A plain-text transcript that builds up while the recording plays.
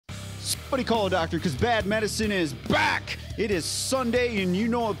Somebody call a doctor because bad medicine is back. It is Sunday, and you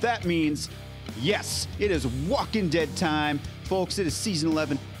know what that means. Yes, it is Walking Dead time. Folks, it is season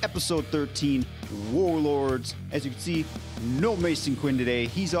 11, episode 13, Warlords. As you can see, no Mason Quinn today.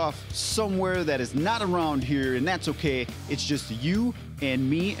 He's off somewhere that is not around here, and that's okay. It's just you and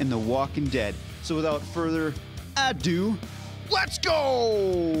me and the Walking Dead. So without further ado, let's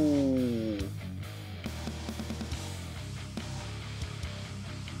go!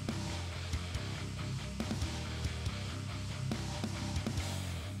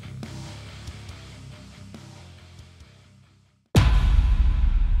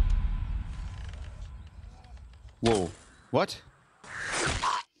 Whoa, what?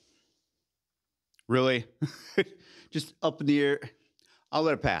 Really? Just up in the air. I'll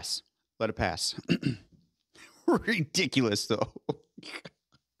let it pass. Let it pass. Ridiculous, though.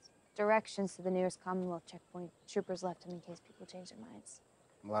 Directions to the nearest Commonwealth checkpoint. Troopers left them in case people change their minds.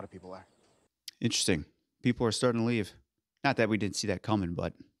 A lot of people are. Interesting. People are starting to leave. Not that we didn't see that coming,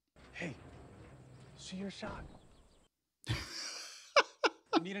 but... Hey, see your shot.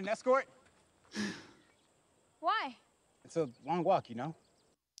 You need an escort? Why? It's a long walk, you know?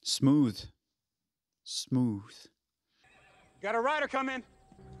 Smooth. Smooth. Got a rider coming.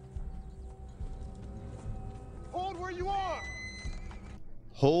 Hold where you are.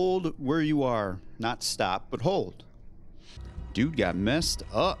 Hold where you are. Not stop, but hold. Dude got messed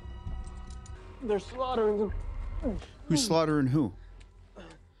up. They're slaughtering them. Who's slaughtering who?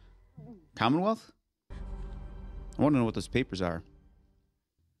 Commonwealth? I want to know what those papers are.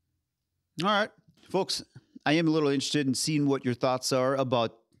 All right, folks. I am a little interested in seeing what your thoughts are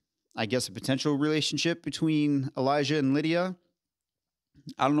about, I guess, a potential relationship between Elijah and Lydia.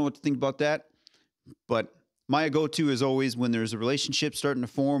 I don't know what to think about that, but my go-to is always when there's a relationship starting to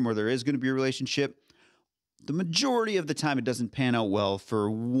form or there is going to be a relationship, the majority of the time it doesn't pan out well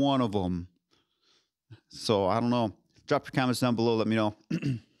for one of them. So I don't know. Drop your comments down below. Let me know.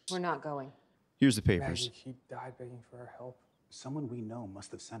 We're not going. Here's the papers. Maggie, he died begging for our help. Someone we know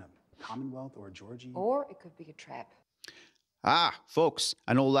must have sent him. Commonwealth or Georgie. Or it could be a trap. Ah, folks,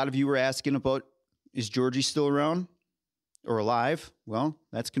 I know a lot of you were asking about, is Georgie still around or alive? Well,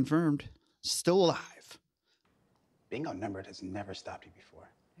 that's confirmed. Still alive. Being outnumbered has never stopped you before.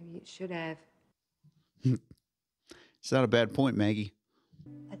 Maybe it should have. It's not a bad point, Maggie.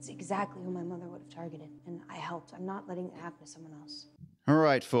 That's exactly who my mother would have targeted, and I helped. I'm not letting it happen to someone else. All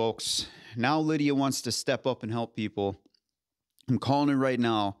right, folks. Now Lydia wants to step up and help people. I'm calling it right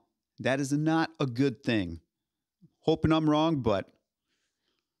now. That is not a good thing. Hoping I'm wrong, but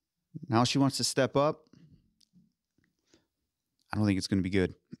now she wants to step up. I don't think it's going to be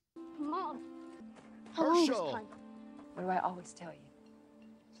good. Mom, how long is Herschel! time? What do I always tell you?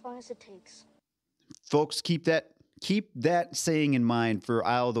 As long as it takes. Folks, keep that saying in mind for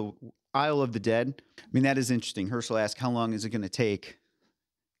Isle of the Dead. I mean, that is interesting. Herschel asked, how long is it going to take?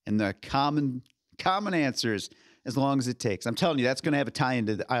 And the common answer is, as long as it takes. I'm telling you, that's going to have a tie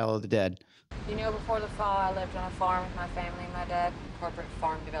into the Isle of the Dead. You know, before the fall, I lived on a farm with my family and my dad. Corporate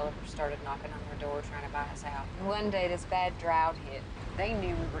farm developers started knocking on our door trying to buy us out. And one day, this bad drought hit. They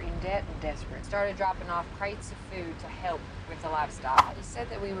knew we were in debt and desperate. Started dropping off crates of food to help with the livestock. They said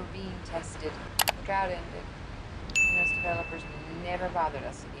that we were being tested. The drought ended, and those developers never bothered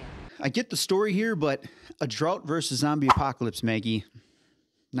us again. I get the story here, but a drought versus zombie apocalypse, Maggie,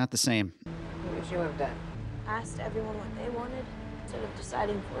 not the same. What would you have done? Asked everyone what they wanted instead of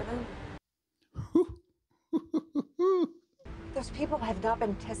deciding for them. Those people have not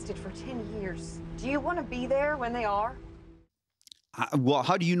been tested for 10 years. Do you want to be there when they are? Well,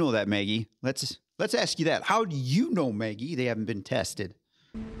 how do you know that, Maggie? Let's ask you that. How do you know, Maggie, they haven't been tested?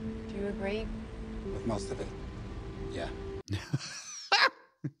 Do you agree? With most of it. Yeah.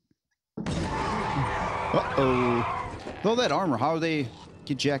 Uh-oh. With all that armor, how do they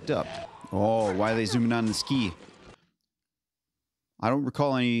get jacked up? Oh, why are they zooming on this key? I don't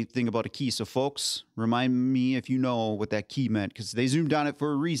recall anything about a key, so folks, remind me if you know what that key meant, because they zoomed on it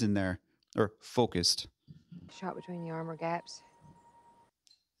for a reason there. Or focused. Shot between the armor gaps.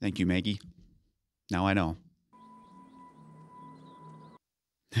 Thank you, Maggie. Now I know.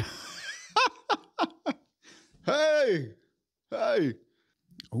 Hey! Hey!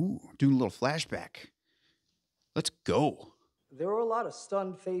 Ooh, doing a little flashback. Let's go. There were a lot of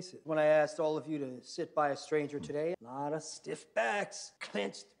stunned faces when I asked all of you to sit by a stranger today. A lot of stiff backs,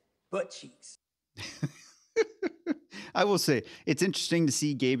 clenched butt cheeks. I will say, it's interesting to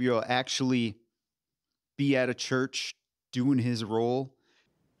see Gabriel actually be at a church doing his role.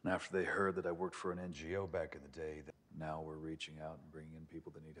 And after they heard that I worked for an NGO back in the day, now we're reaching out and bringing in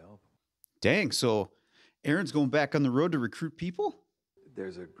people that need help. Dang, so Aaron's going back on the road to recruit people?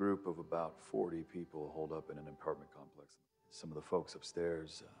 There's a group of about 40 people holed up in an apartment complex. Some of the folks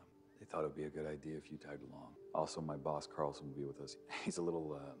upstairs, they thought it would be a good idea if you tagged along. Also, my boss, Carlson, will be with us. He's a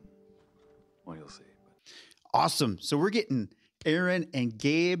little, well, you'll see. But... Awesome. So we're getting Aaron and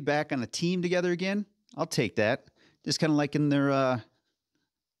Gabe back on a team together again. I'll take that. Just kind of like in their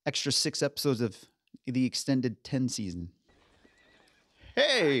extra 6 episodes of the extended 10 season.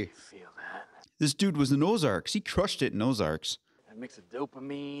 Hey! Feel that. This dude was in Ozarks. He crushed it in Ozarks. That mix of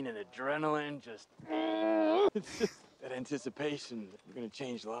dopamine and adrenaline, just that anticipation that we're gonna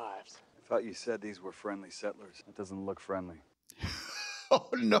change lives. I thought you said these were friendly settlers. That doesn't look friendly. Oh,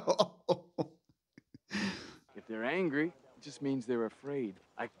 no. If they're angry, it just means they're afraid.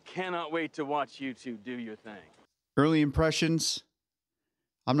 I cannot wait to watch you two do your thing. Early impressions.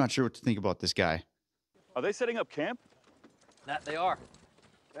 I'm not sure what to think about this guy. Are they setting up camp? That they are.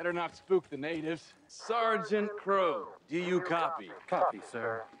 Better not spook the natives. Sergeant Crow, do you copy? Copy,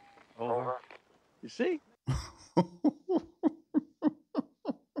 sir. Over. You see?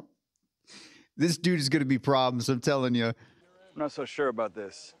 This dude is going to be problems, I'm telling you. I'm not so sure about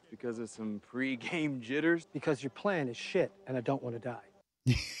this. Because of some pre-game jitters? Because your plan is shit, and I don't want to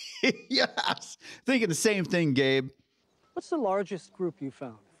die. Yes. Thinking the same thing, Gabe. What's the largest group you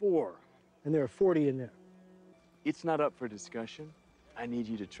found? 4. And there are 40 in there. It's not up for discussion. I need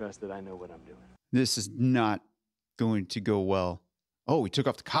you to trust that I know what I'm doing. This is not going to go well. Oh, he took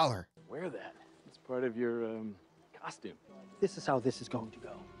off the collar. Wear that. It's part of your costume. This is how this is going to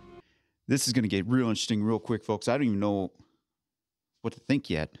go. This is going to get real interesting real quick, folks. I don't even know what to think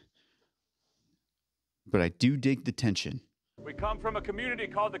yet. But I do dig the tension. We come from a community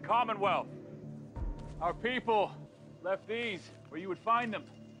called the Commonwealth. Our people left these where you would find them.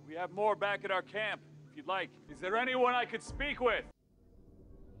 We have more back at our camp, if you'd like. Is there anyone I could speak with?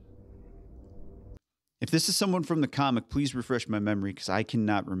 If this is someone from the comic, please refresh my memory because I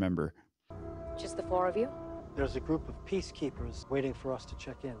cannot remember. Just the 4 of you? There's a group of peacekeepers waiting for us to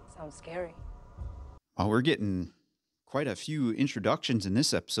check in. Sounds scary. Oh, we're getting quite a few introductions in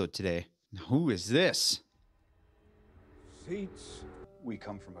this episode today. Who is this? Seats. We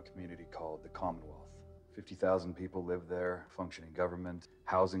come from a community called the Commonwealth. 50,000 people live there, functioning government,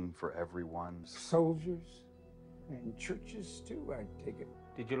 housing for everyone. Soldiers and churches too, I take it.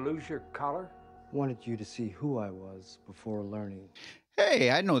 Did you lose your collar? Wanted you to see who I was before learning. Hey,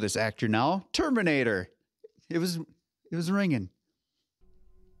 I know this actor now. Terminator. It was ringing.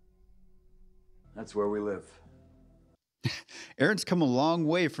 That's where we live. Aaron's come a long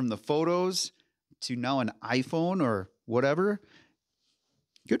way from the photos to now an iPhone or whatever.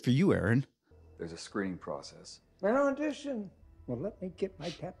 Good for you, Aaron. There's a screening process. An audition. Well, let me get my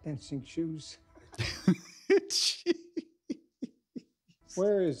tap dancing shoes.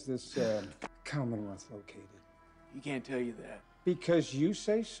 Where is this Commonwealth located? He can't tell you that. Because you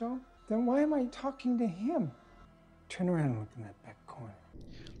say so? Then why am I talking to him? Turn around and look in that back corner.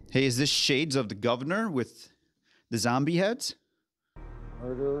 Hey, is this shades of the governor with the zombie heads?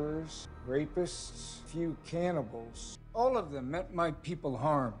 Murderers, rapists, few cannibals. All of them meant my people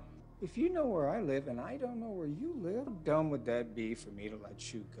harm. If you know where I live and I don't know where you live, how dumb would that be for me to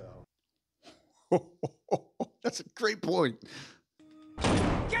let you go? That's a great point.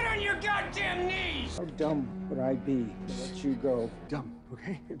 Get on your goddamn knees! How dumb would I be to let you go? Dumb,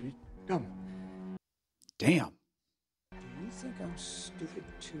 okay? Dumb. Damn. Do you think I'm stupid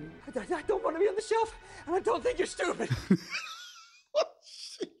too? I don't want to be on the shelf, and I don't think you're stupid.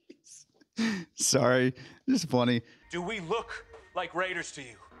 Sorry, just funny. Do we look like raiders to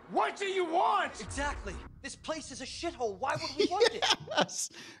you? What do you want? Exactly. This place is a shithole. Why would we want it? Yes.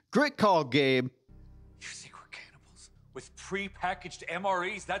 Great call, Gabe. You think we're cannibals? With pre-packaged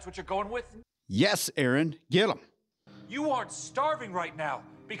MREs, that's what you're going with? Yes, Aaron. Get him. You aren't starving right now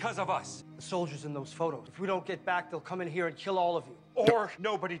because of us. The soldiers in those photos. If we don't get back, they'll come in here and kill all of you. Or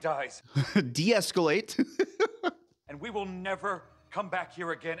nobody dies. De-escalate. And we will never come back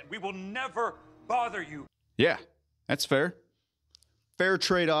here again. And we will never bother you. Yeah, that's fair. Fair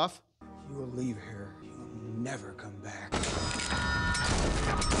trade-off. You will leave here. You will never come back.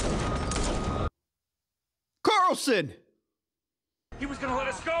 Carlson! He was gonna let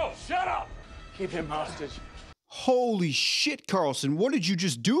us go. Shut up! Keep him hostage. Holy shit, Carlson. What did you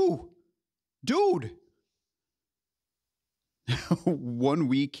just do? Dude. 1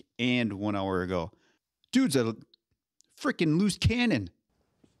 week and 1 hour ago. Dude's a freaking loose cannon.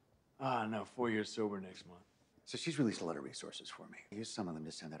 No, 4 years sober next month. So she's released a lot of resources for me. I used some of them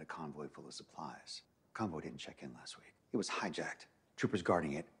to send out a convoy full of supplies. Convoy didn't check in last week. It was hijacked. Troopers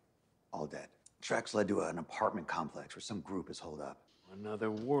guarding it, all dead. Tracks led to an apartment complex where some group is holed up. Another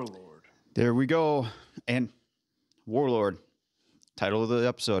warlord. There we go. And Warlord. Title of the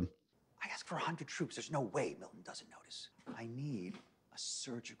episode. I asked for 100 troops. There's no way Milton doesn't notice. I need a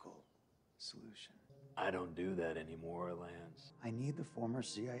surgical solution. I don't do that anymore, Lance. I need the former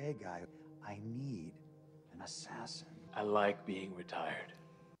CIA guy. I need an assassin. I like being retired.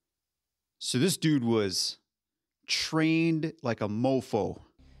 So this dude was trained like a mofo.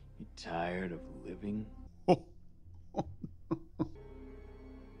 You tired of living?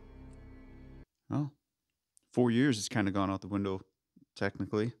 Well, 4 years has kind of gone out the window,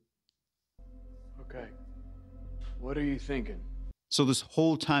 technically. Okay. What are you thinking? So this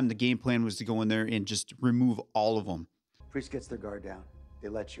whole time, the game plan was to go in there and just remove all of them. Priest gets their guard down. They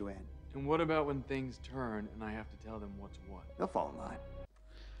let you in. And what about when things turn and I have to tell them what's what? They'll fall in line.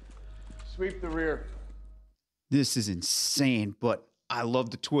 Sweep the rear. This is insane, but I love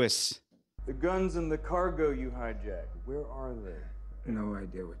the twists. The guns and the cargo you hijacked, where are they? No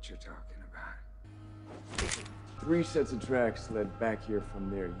idea what you're talking about. 3 sets of tracks led back here from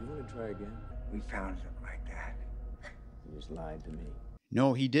there. You want to try again? We found them like that. You just lied to me.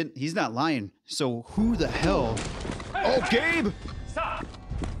 No, he didn't. He's not lying. So who the hell? Oh, Gabe! Stop!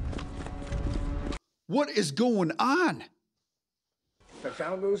 What is going on? If I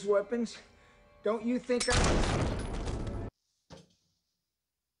found those weapons, don't you think I...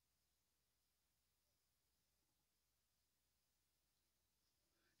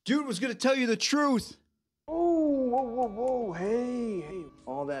 Dude was gonna tell you the truth. Oh, whoa, whoa, whoa, hey.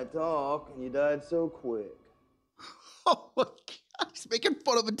 All that talk, and you died so quick. Oh my God, he's making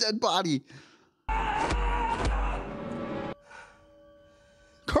fun of a dead body.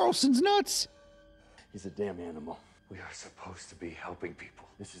 Carlson's nuts. He's a damn animal. We are supposed to be helping people.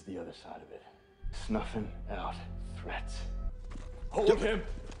 This is the other side of it. Snuffing out threats. Hold him!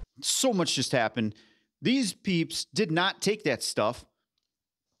 So much just happened. These peeps did not take that stuff.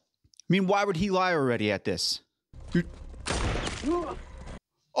 I mean, why would he lie already at this? Dude.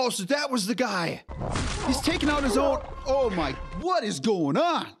 Oh, so that was the guy. He's taking out his own. Oh my, what is going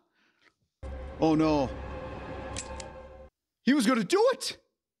on? Oh no. He was gonna do it.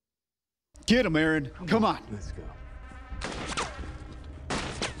 Get him, Aaron. Come on. Let's go.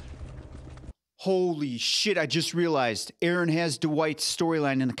 Holy shit, I just realized Aaron has Dwight's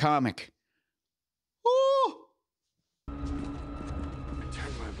storyline in the comic. Oh! I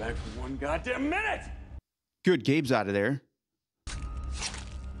turned my back for 1 goddamn minute! Good, Gabe's out of there.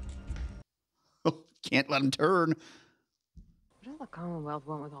 Can't let him turn. What did the Commonwealth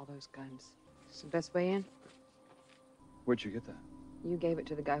want with all those guns? It's the best way in? Where'd you get that? You gave it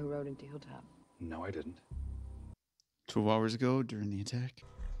to the guy who rode into Hilltop. No, I didn't. 12 hours ago during the attack.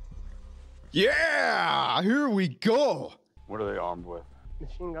 Yeah! Here we go! What are they armed with?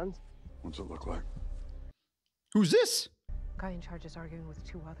 Machine guns? What's it look like? Who's this? Guy in charge is arguing with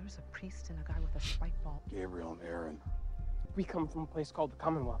 2 others, a priest and a guy with a spike ball. Gabriel and Aaron. We come from a place called the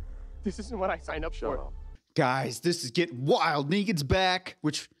Commonwealth. This isn't what I signed up Shut for. up. Guys, this is getting wild. Negan's back,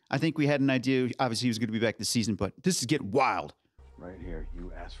 which I think we had an idea. Obviously, he was going to be back this season, but this is getting wild. Right here.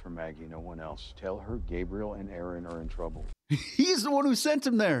 You asked for Maggie, no one else. Tell her Gabriel and Aaron are in trouble. He's the one who sent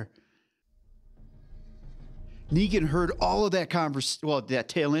him there. Negan heard all of that that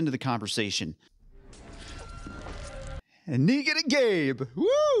tail end of the conversation. And Negan and Gabe.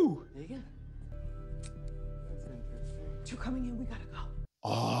 Woo! Negan? That's interesting. 2 coming in, we gotta go.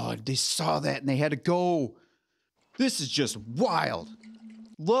 Oh, they saw that and they had to go. This is just wild.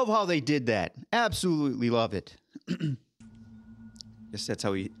 Love how they did that. Absolutely love it. Guess that's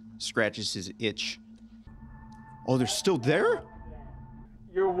how he scratches his itch. Oh, they're still there?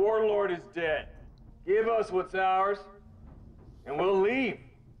 Your warlord is dead. Give us what's ours, and we'll leave.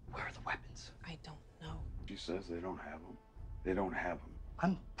 Where are the weapons? I don't know. She says they don't have them. They don't have them.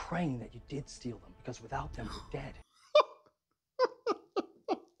 I'm praying that you did steal them, because without them, we're dead.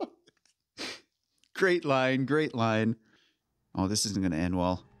 Great line, great line. Oh, this isn't going to end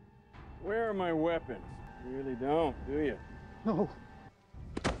well. Where are my weapons? You really don't, do you? No.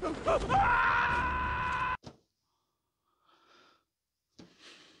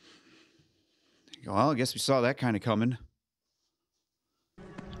 Well, I guess we saw that kind of coming.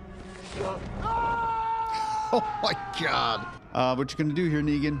 Oh my God. What you gonna do here,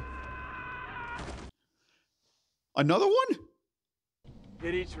 Negan? Another one?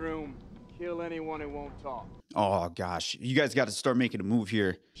 Hit each room. Kill anyone who won't talk. Oh gosh, you guys got to start making a move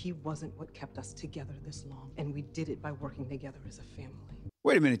here. He wasn't what kept us together this long, and we did it by working together as a family.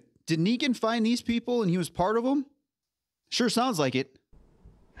 Wait a minute. Did Negan find these people and he was part of them? Sure sounds like it.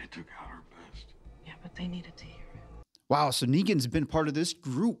 They took out our best. Yeah, but they needed to hear it. Wow, so Negan's been part of this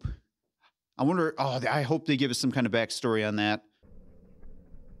group. I wonder, I hope they give us some kind of backstory on that.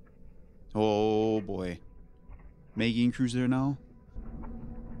 Oh boy. Maggie and crew's there now?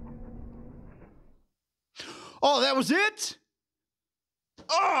 Oh, that was it?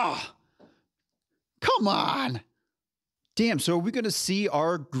 Oh, come on. Damn, so are we going to see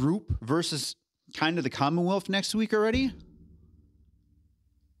our group versus kind of the Commonwealth next week already?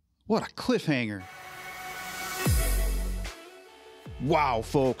 What a cliffhanger. Wow,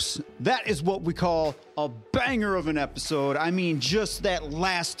 folks, that is what we call a banger of an episode. I mean, just that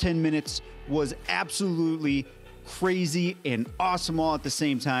last 10 minutes was absolutely crazy and awesome all at the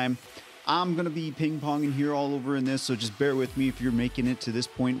same time. I'm going to be ping-ponging here all over in this, so just bear with me if you're making it to this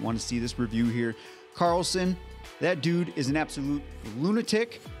point, want to see this review here. Carlson, that dude is an absolute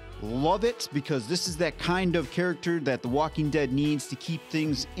lunatic. Love it, because this is that kind of character that The Walking Dead needs to keep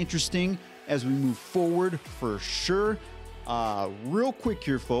things interesting as we move forward, for sure. Real quick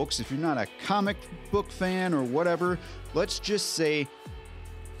here, folks, if you're not a comic book fan or whatever, let's just say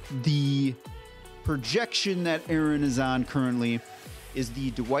the projection that Aaron is on currently is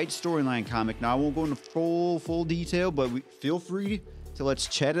the Dwight storyline comic. Now, I won't go into full detail, but feel free to let's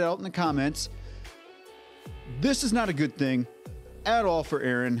chat it out in the comments. This is not a good thing at all for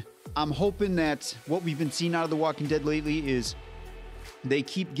Aaron. I'm hoping that what we've been seeing out of The Walking Dead lately is they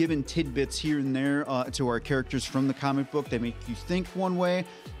keep giving tidbits here and there to our characters from the comic book that make you think one way.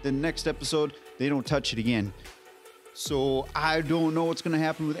 The next episode, they don't touch it again. So I don't know what's going to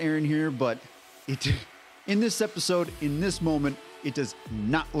happen with Aaron here, but in this episode, in this moment, it does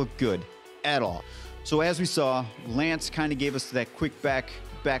not look good at all. So as we saw, Lance kind of gave us that quick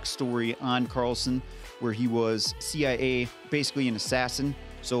backstory on Carlson, where he was CIA, basically an assassin.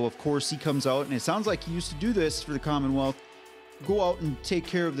 So of course he comes out, and it sounds like he used to do this for the Commonwealth. Go out and take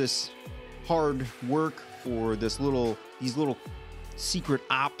care of this hard work for these little secret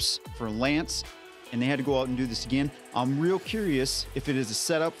ops for Lance, and they had to go out and do this again. I'm real curious if it is a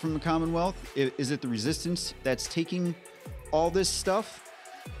setup from the Commonwealth. Is it the Resistance that's taking all this stuff?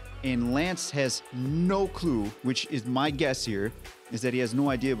 And Lance has no clue, which is my guess here, is that he has no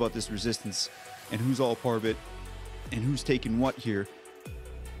idea about this Resistance and who's all part of it and who's taking what here.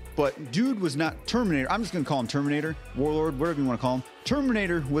 But dude was not Terminator. I'm just going to call him Terminator, Warlord, whatever you want to call him.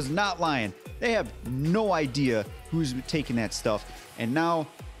 Terminator was not lying. They have no idea who's taking that stuff. And now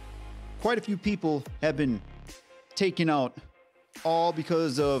quite a few people have been taken out, all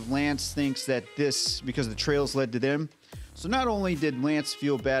because of Lance thinks that because the trails led to them. So not only did Lance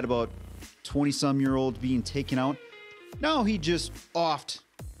feel bad about 20-some-year-olds being taken out, now he just offed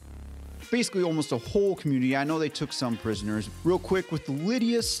basically almost a whole community. I know they took some prisoners. Real quick with the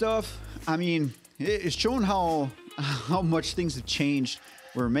Lydia stuff, I mean, it's shown how much things have changed,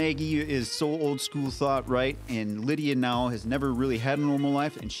 where Maggie is so old school thought, right? And Lydia now has never really had a normal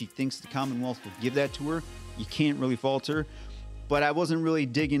life, and she thinks the Commonwealth will give that to her. You can't really fault her. But I wasn't really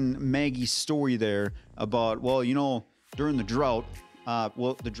digging Maggie's story there about, well, you know, during the drought,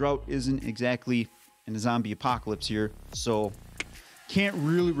 well, the drought isn't exactly in a zombie apocalypse here, so can't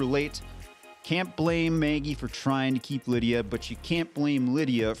really relate. Can't blame Maggie for trying to keep Lydia, but you can't blame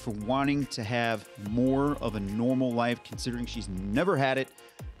Lydia for wanting to have more of a normal life, considering she's never had it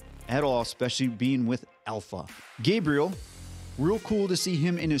at all, especially being with Alpha. Gabriel, real cool to see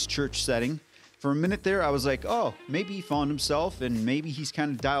him in his church setting. For a minute there, I was like, oh, maybe he found himself and maybe he's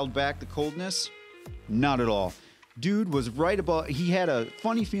kind of dialed back the coldness. Not at all. Dude was right about, he had a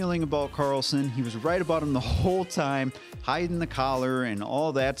funny feeling about Carlson. He was right about him the whole time, hiding the collar and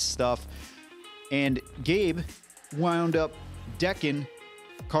all that stuff. And Gabe wound up decking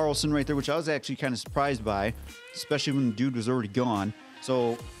Carlson right there, which I was actually kind of surprised by, especially when the dude was already gone.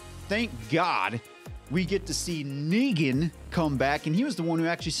 So thank God we get to see Negan come back, and he was the one who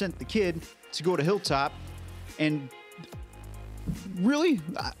actually sent the kid to go to Hilltop. And really,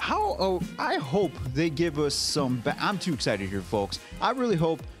 I hope they give us some, I'm too excited here, folks. I really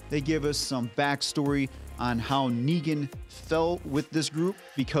hope they give us some backstory on how Negan fell with this group,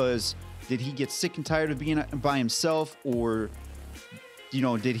 because did he get sick and tired of being by himself, or, you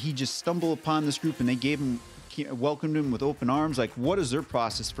know, did he just stumble upon this group and they welcomed him with open arms? Like, what is their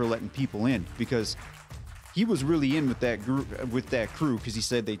process for letting people in? Because he was really in with that group, with that crew, because he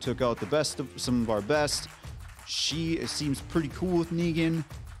said they took out the best of some of our best. She seems pretty cool with Negan,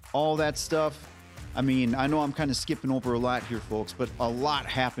 all that stuff. I mean, I know I'm kind of skipping over a lot here, folks, but a lot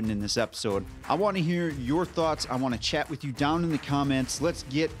happened in this episode. I want to hear your thoughts. I want to chat with you down in the comments. Let's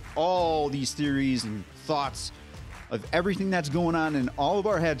get all these theories and thoughts of everything that's going on in all of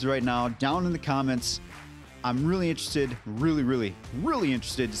our heads right now down in the comments. I'm really interested, really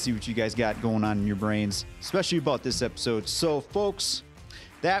interested to see what you guys got going on in your brains, especially about this episode. So, folks,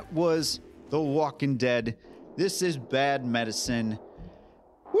 that was The Walking Dead. This is Bad Medicine.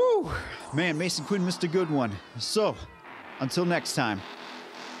 Woo! Man, Mason Quinn missed a good one. So, until next time,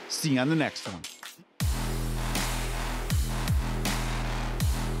 see you on the next one.